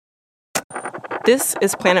This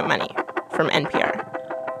is Planet Money from NPR.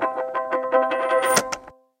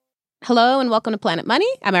 Hello and welcome to Planet Money.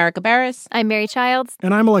 I'm Erica Barris. I'm Mary Childs.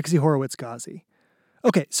 And I'm Alexi Horowitz-Ghazi.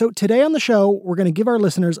 Okay, so today on the show, we're going to give our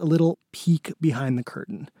listeners a little peek behind the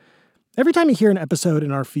curtain. Every time you hear an episode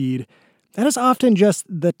in our feed, that is often just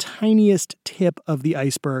the tiniest tip of the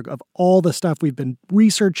iceberg of all the stuff we've been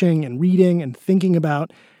researching and reading and thinking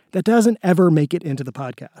about that doesn't ever make it into the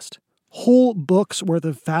podcast. Whole books worth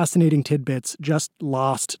of fascinating tidbits just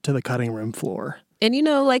lost to the cutting room floor. And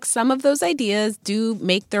some of those ideas do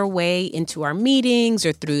make their way into our meetings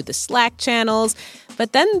or through the Slack channels,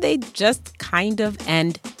 but then they just kind of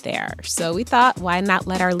end there. So we thought, why not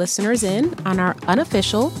let our listeners in on our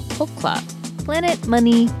unofficial book club? Planet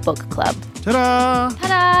Money Book Club. Ta-da!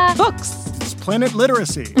 Ta-da! Books! It's Planet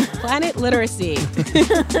Literacy. Planet Literacy.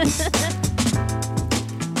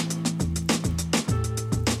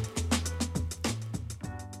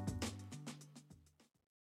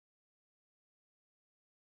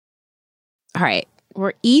 All right,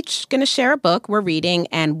 we're each going to share a book we're reading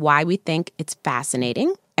and why we think it's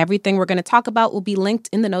fascinating. Everything we're going to talk about will be linked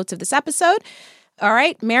in the notes of this episode. All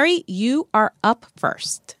right, Mary, you are up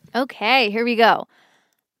first. Okay, here we go.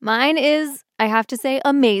 Mine is, I have to say,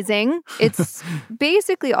 amazing. It's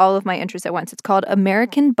basically all of my interests at once. It's called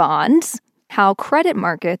American Bonds, How Credit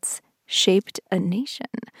Markets Shaped a Nation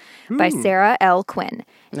by Sarah L. Quinn.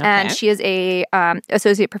 Okay. And she is a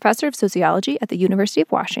associate professor of sociology at the University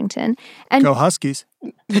of Washington. And Go Huskies.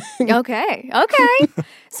 Okay.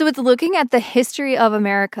 So it's looking at the history of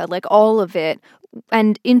America, like all of it,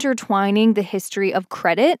 and intertwining the history of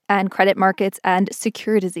credit and credit markets and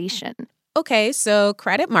securitization. Okay, so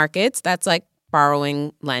credit markets, that's like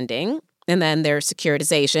borrowing, lending. And then there's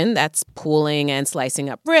securitization, that's pooling and slicing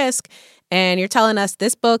up risk. And you're telling us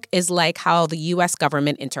this book is like how the U.S.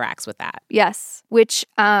 government interacts with that. Yes, which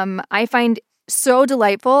I find so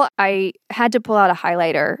delightful. I had to pull out a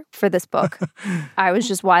highlighter for this book. I was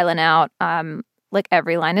just whiling out. Like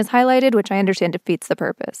every line is highlighted, which I understand defeats the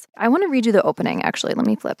purpose. I want to read you the opening, actually. Let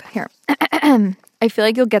me flip here. I feel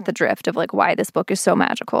like you'll get the drift of like why this book is so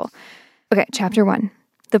magical. Okay, chapter 1.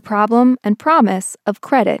 The problem and promise of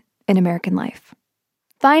credit in American life.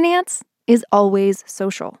 Finance is always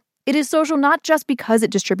social. It is social not just because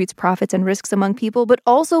it distributes profits and risks among people, but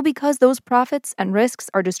also because those profits and risks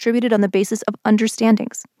are distributed on the basis of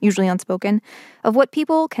understandings, usually unspoken, of what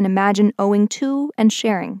people can imagine owing to and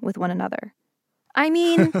sharing with one another. I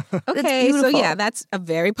mean, Okay, so yeah, that's a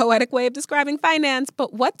very poetic way of describing finance,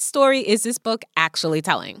 but what story is this book actually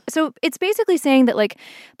telling? So it's basically saying that, like,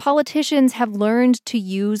 politicians have learned to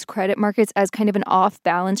use credit markets as kind of an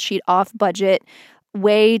off-balance sheet, off-budget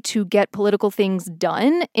way to get political things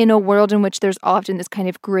done in a world in which there's often this kind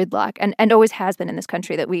of gridlock and always has been in this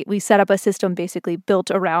country, that we set up a system basically built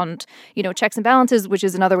around, checks and balances, which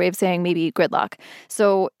is another way of saying maybe gridlock.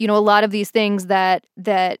 So, a lot of these things that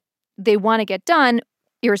they want to get done,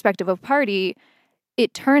 irrespective of party,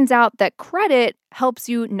 it turns out that credit helps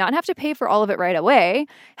you not have to pay for all of it right away,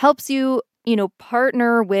 helps you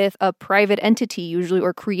partner with a private entity usually,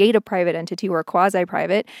 or create a private entity or a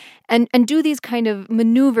quasi-private, and do these kind of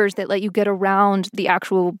maneuvers that let you get around the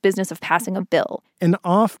actual business of passing a bill. An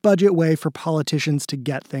off-budget way for politicians to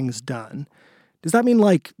get things done. Does that mean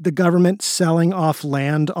like the government selling off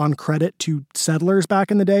land on credit to settlers back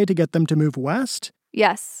in the day to get them to move west?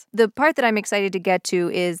 Yes. The part that I'm excited to get to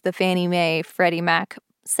is the Fannie Mae, Freddie Mac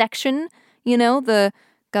section, the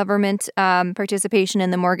government participation in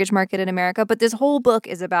the mortgage market in America. But this whole book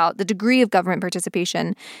is about the degree of government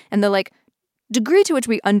participation and the degree to which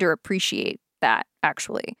we underappreciate that,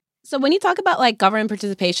 actually. So when you talk about government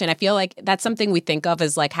participation, I feel like that's something we think of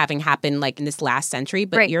as having happened in this last century.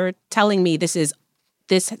 But Right. You're telling me this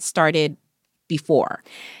started before.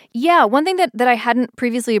 Yeah, one thing that I hadn't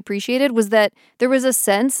previously appreciated was that there was a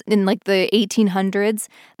sense in the 1800s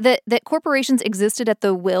that corporations existed at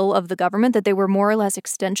the will of the government, that they were more or less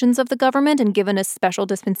extensions of the government and given a special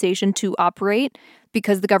dispensation to operate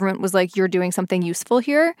because the government was like, you're doing something useful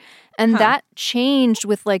here. And that changed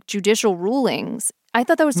with judicial rulings. I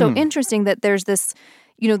thought that was so interesting that there's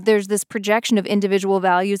this projection of individual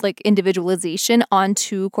values, like individualization,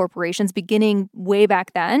 onto corporations beginning way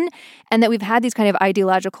back then, and that we've had these kind of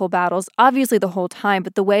ideological battles, obviously the whole time,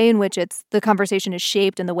 but the way in which the conversation is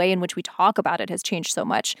shaped and the way in which we talk about it has changed so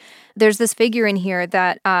much. There's this figure in here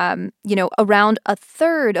that, around a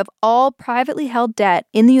third of all privately held debt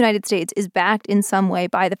in the United States is backed in some way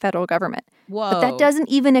by the federal government. Whoa. But that doesn't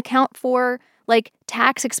even account for like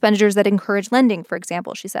tax expenditures that encourage lending, for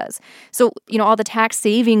example, she says. So, all the tax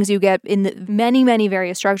savings you get in the many, many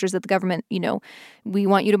various structures that the government, we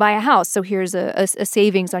want you to buy a house, so here's a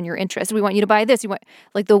savings on your interest. We want you to buy this. You want,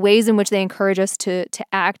 like, the ways in which they encourage us to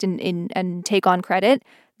act and take on credit.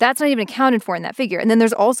 That's not even accounted for in that figure. And then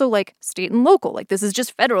there's also like state and local, like this is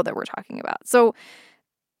just federal that we're talking about. So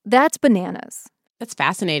that's bananas. That's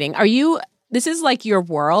fascinating. This is like your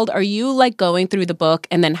world. Are you like going through the book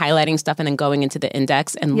and then highlighting stuff and then going into the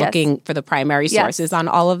index and looking for the primary sources on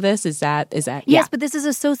all of this? Is that? Yes, but this is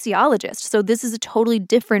a sociologist. So this is a totally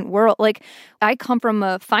different world. Like, I come from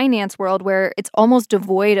a finance world where it's almost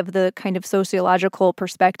devoid of the kind of sociological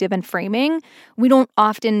perspective and framing. We don't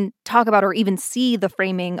often talk about or even see the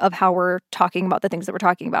framing of how we're talking about the things that we're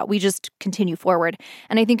talking about. We just continue forward.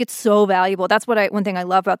 And I think it's so valuable. That's one thing I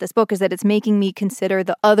love about this book is that it's making me consider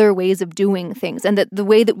the other ways of doing things and that the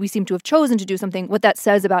way that we seem to have chosen to do something, what that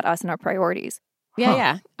says about us and our priorities.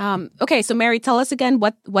 Yeah. Okay, so Mary, tell us again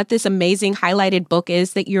what this amazing highlighted book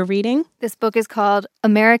is that you're reading. This book is called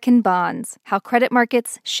American Bonds: How Credit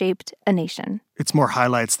Markets Shaped a Nation. It's more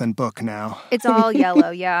highlights than book now. It's all yellow,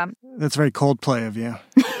 yeah. That's very Coldplay of you.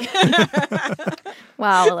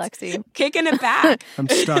 Wow, Alexi. Kicking it back. I'm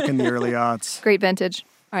stuck in the early aughts. Great vintage.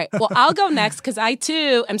 All right. Well, I'll go next because I,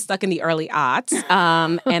 too, am stuck in the early aughts.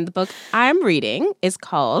 And the book I'm reading is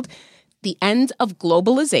called The End of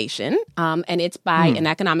Globalization, and it's by an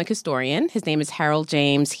economic historian. His name is Harold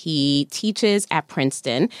James. He teaches at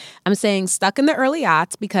Princeton. I'm saying stuck in the early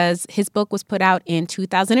aughts because his book was put out in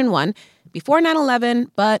 2001, before 9/11,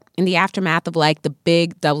 but in the aftermath of like the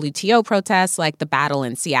big WTO protests, like the battle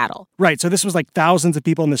in Seattle. Right. So this was like thousands of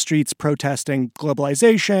people in the streets protesting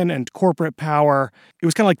globalization and corporate power. It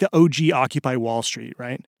was kind of like the OG Occupy Wall Street,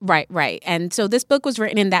 right? Right. And so this book was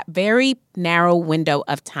written in that very narrow window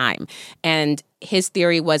of time. And his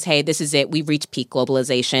theory was, hey, this is it. We've reached peak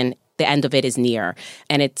globalization. The end of it is near,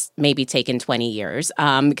 and it's maybe taken 20 years.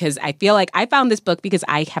 Because I feel like I found this book because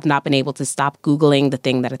I have not been able to stop Googling the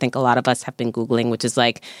thing that I think a lot of us have been Googling, which is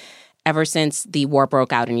like, ever since the war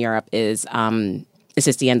broke out in Europe, is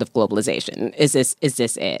this the end of globalization? Is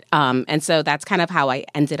this it? And so that's kind of how I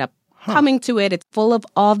ended up coming to it. It's full of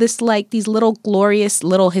all this, like, these little glorious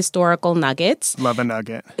little historical nuggets. Love a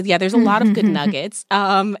nugget. Yeah, there's a lot of good nuggets.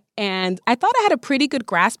 And I thought I had a pretty good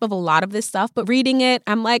grasp of a lot of this stuff, but reading it,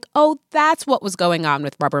 I'm like, oh, that's what was going on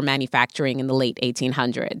with rubber manufacturing in the late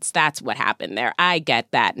 1800s. That's what happened there. I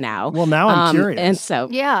get that now. Well, now I'm curious. And so,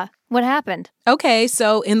 yeah. What happened? Okay,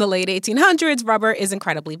 so in the late 1800s, rubber is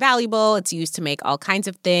incredibly valuable. It's used to make all kinds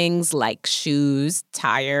of things like shoes,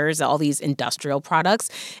 tires, all these industrial products.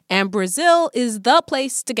 And Brazil is the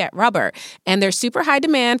place to get rubber. And there's super high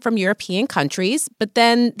demand from European countries. But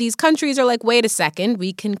then these countries are like, wait a second,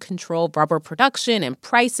 we can control rubber production and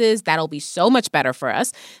prices. That'll be so much better for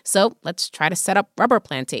us. So let's try to set up rubber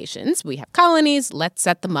plantations. We have colonies. Let's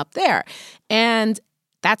set them up there. And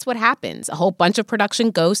that's what happens. A whole bunch of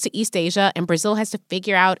production goes to East Asia, and Brazil has to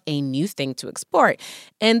figure out a new thing to export.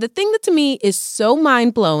 And the thing that to me is so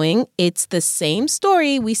mind-blowing, it's the same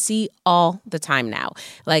story we see all the time now.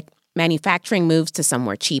 Like, manufacturing moves to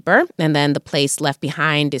somewhere cheaper, and then the place left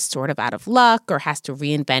behind is sort of out of luck or has to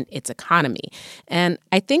reinvent its economy. And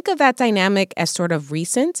I think of that dynamic as sort of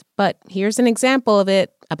recent, but here's an example of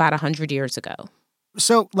it about 100 years ago.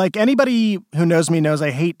 So, like, anybody who knows me knows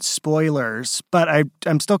I hate spoilers, but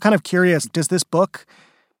I'm still kind of curious. Does this book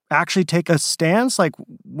actually take a stance? Like,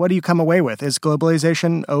 what do you come away with? Is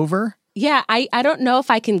globalization over? Yeah, I don't know if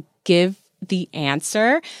I can give the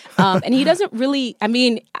answer. And he doesn't really,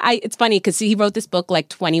 it's funny because he wrote this book like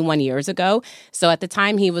 21 years ago. So at the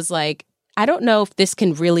time he was like, I don't know if this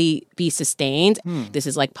can really be sustained. This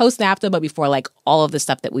is like post-NAFTA, but before like all of the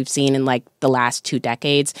stuff that we've seen in like the last 2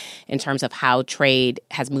 decades in terms of how trade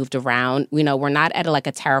has moved around. You know, we're not at like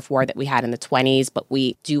a tariff war that we had in the 20s, but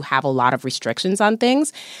we do have a lot of restrictions on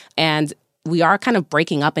things. And we are kind of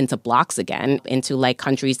breaking up into blocks again, into like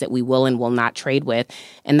countries that we will and will not trade with.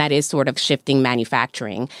 And that is sort of shifting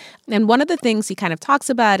manufacturing. And one of the things he kind of talks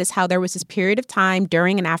about is how there was this period of time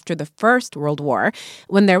during and after the First World War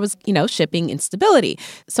when there was, shipping instability.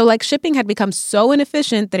 So like shipping had become so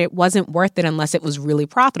inefficient that it wasn't worth it unless it was really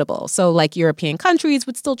profitable. So like European countries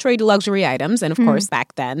would still trade luxury items. And of course,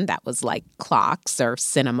 back then that was like clocks or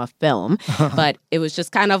cinema film. But it was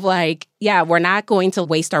just kind of like, yeah, we're not going to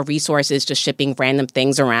waste our resources just shipping random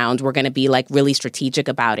things around. We're going to be like really strategic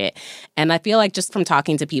about it. And I feel like just from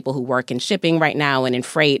talking to people who work in shipping right now and in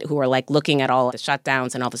freight who are like looking at all the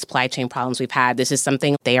shutdowns and all the supply chain problems we've had, this is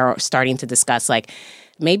something they are starting to discuss. Like,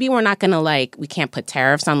 maybe we're not going to we can't put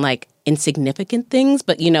tariffs on like insignificant things,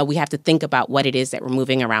 but, we have to think about what it is that we're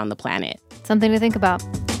moving around the planet. Something to think about.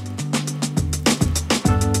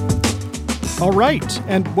 All right.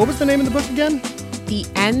 And what was the name of the book again? The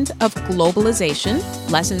End of Globalization,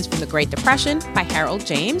 Lessons from the Great Depression by Harold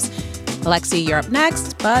James. Alexi, you're up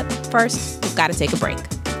next, but first, we've got to take a break.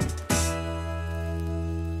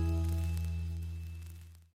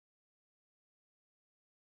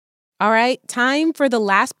 All right, time for the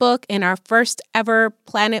last book in our first ever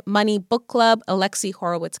Planet Money book club. Alexi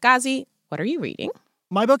Horowitz-Ghazi, what are you reading?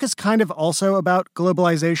 My book is kind of also about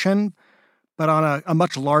globalization, but on a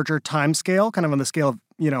much larger time scale, kind of on the scale of,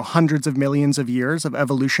 hundreds of millions of years of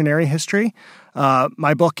evolutionary history.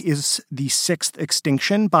 My book is The Sixth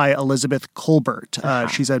Extinction by Elizabeth Kolbert.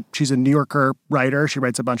 She's a New Yorker writer. She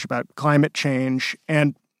writes a bunch about climate change.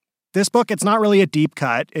 And this book, it's not really a deep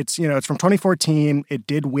cut. It's from 2014. It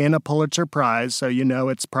did win a Pulitzer Prize, so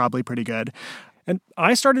it's probably pretty good. And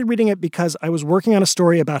I started reading it because I was working on a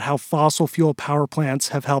story about how fossil fuel power plants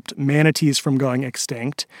have helped manatees from going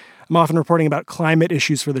extinct. I'm often reporting about climate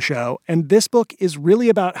issues for the show, and this book is really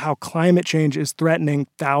about how climate change is threatening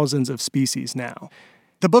thousands of species now.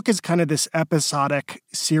 The book is kind of this episodic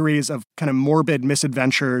series of kind of morbid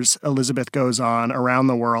misadventures Elizabeth goes on around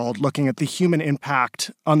the world, looking at the human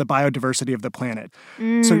impact on the biodiversity of the planet.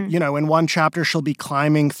 So, in one chapter, she'll be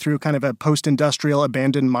climbing through kind of a post-industrial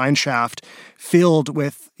abandoned mine shaft filled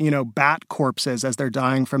with, bat corpses as they're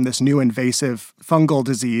dying from this new invasive fungal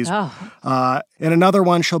disease. In another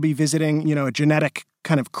one, she'll be visiting, a genetic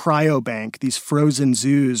kind of cryobank, these frozen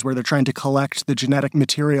zoos where they're trying to collect the genetic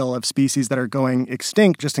material of species that are going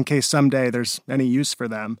extinct just in case someday there's any use for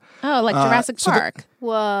them. Oh, like Jurassic Park.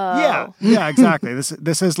 Whoa. Yeah, exactly.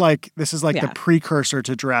 This is like the precursor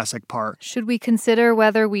to Jurassic Park. Should we consider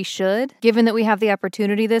whether we should, given that we have the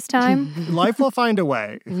opportunity this time? Life will find a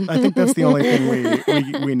way. I think that's the only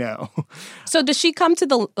thing we know. So does she come to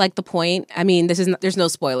the point? I mean, there's no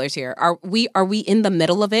spoilers here. Are we in the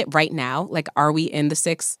middle of it right now? Like, are we in the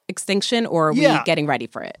sixth extinction, or are we getting ready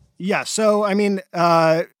for it? Yeah, so,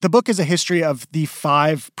 the book is a history of the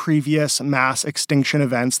 5 previous mass extinction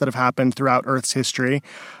events that have happened throughout Earth's history.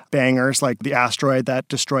 Bangers, like the asteroid that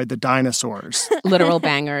destroyed the dinosaurs. Literal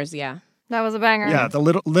bangers, yeah. That was a banger. Yeah, the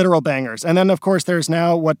literal bangers. And then, of course, there's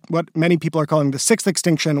now what many people are calling the 6th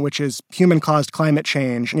extinction, which is human-caused climate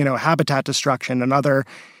change, habitat destruction and other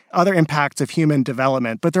impacts of human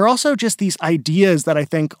development. But there are also just these ideas that I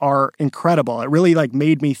think are incredible. It really,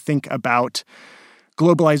 made me think about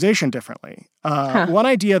globalization differently. One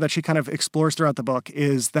idea that she kind of explores throughout the book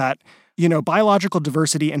is that, biological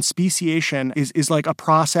diversity and speciation is like a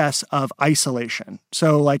process of isolation.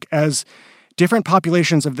 So as different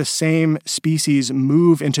populations of the same species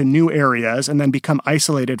move into new areas and then become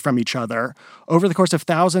isolated from each other, over the course of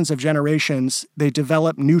thousands of generations, they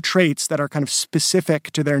develop new traits that are kind of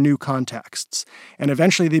specific to their new contexts. And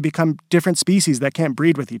eventually they become different species that can't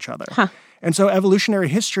breed with each other. And so evolutionary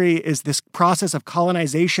history is this process of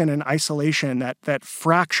colonization and isolation that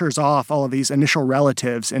fractures off all of these initial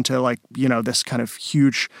relatives into this kind of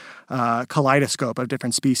huge kaleidoscope of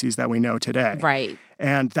different species that we know today. Right.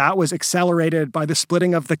 And that was accelerated by the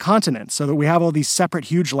splitting of the continents, so that we have all these separate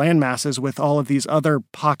huge land masses with all of these other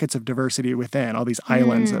pockets of diversity within, all these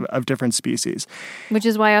islands of different species. Which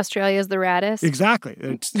is why Australia is the raddest. Exactly.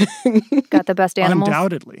 It's got the best animals.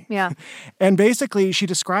 Undoubtedly. Yeah. And basically, she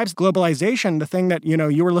describes globalization, the thing that,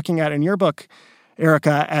 you were looking at in your book,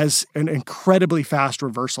 Erica, as an incredibly fast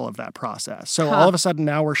reversal of that process. So all of a sudden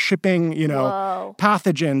now we're shipping,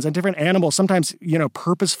 pathogens and different animals, sometimes,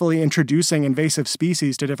 purposefully introducing invasive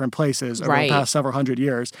species to different places over the past several hundred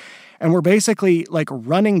years. And we're basically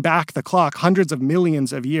running back the clock hundreds of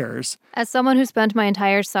millions of years. As someone who spent my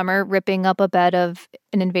entire summer ripping up a bed of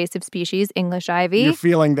an invasive species, English ivy. You're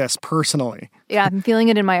feeling this personally. Yeah, I'm feeling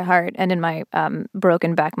it in my heart and in my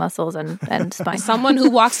broken back muscles and spine. Someone who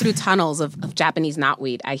walks through tunnels of Japanese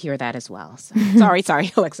knotweed, I hear that as well. So,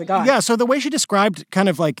 sorry, Alexa, go on. Yeah, so the way she described kind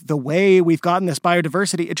of the way we've gotten this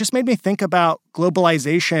biodiversity, it just made me think about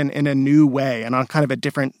globalization in a new way and on kind of a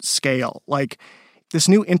different scale. This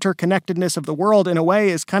new interconnectedness of the world, in a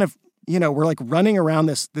way, is kind of, we're running around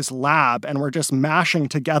this lab and we're just mashing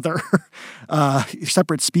together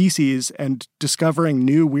separate species and discovering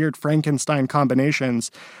new weird Frankenstein combinations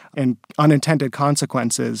and unintended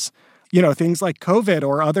consequences. Things like COVID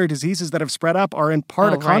or other diseases that have spread up are in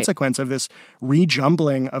part a consequence of this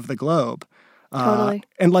rejumbling of the globe. Totally.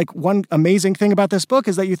 And one amazing thing about this book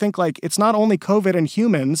is that you think it's not only COVID and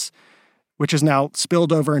humans, which is now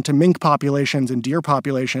spilled over into mink populations and deer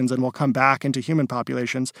populations and will come back into human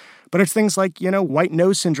populations. But it's things like, white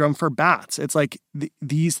nose syndrome for bats. It's like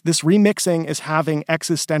this remixing is having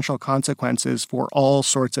existential consequences for all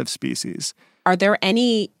sorts of species. Are there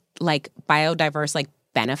any biodiverse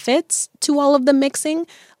benefits to all of the mixing?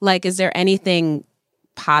 Is there anything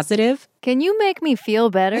positive? Can you make me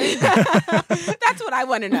feel better? That's what I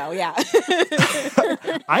want to know, yeah.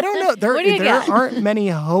 I don't know. There aren't many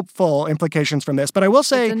hopeful implications from this, but I will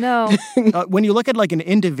say, no. When you look at an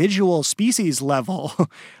individual species level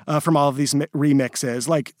from all of these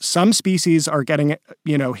remixes, some species are getting,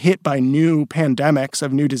 hit by new pandemics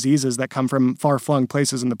of new diseases that come from far-flung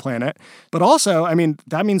places in the planet. But also,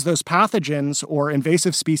 that means those pathogens or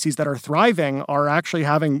invasive species that are thriving are actually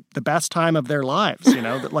having the best time of their lives,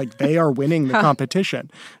 that they are winning the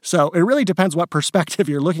competition. So it really depends what perspective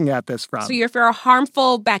you're looking at this from. So if you're a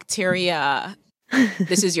harmful bacteria,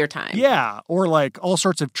 this is your time. Yeah, or all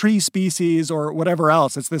sorts of tree species or whatever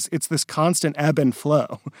else. It's this constant ebb and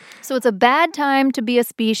flow. So it's a bad time to be a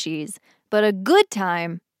species, but a good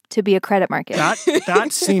time to be a credit market. That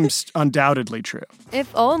seems undoubtedly true.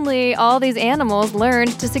 If only all these animals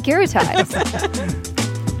learned to securitize.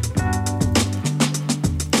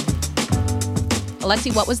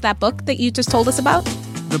 Alexi, what was that book that you just told us about?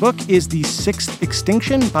 The book is The Sixth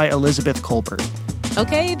Extinction by Elizabeth Kolbert.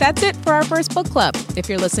 Okay, that's it for our first book club. If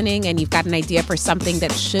you're listening and you've got an idea for something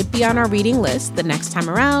that should be on our reading list the next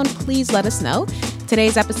time around, please let us know.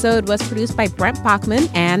 Today's episode was produced by Brent Bachman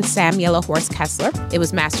and Sam Yellowhorse Kessler. It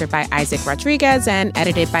was mastered by Isaac Rodriguez and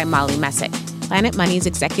edited by Molly Messick. Planet Money's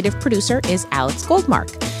executive producer is Alex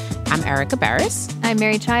Goldmark. I'm Erica Barris. I'm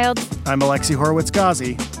Mary Childs. I'm Alexi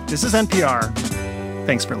Horowitz-Ghazi. This is NPR.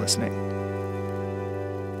 Thanks for listening.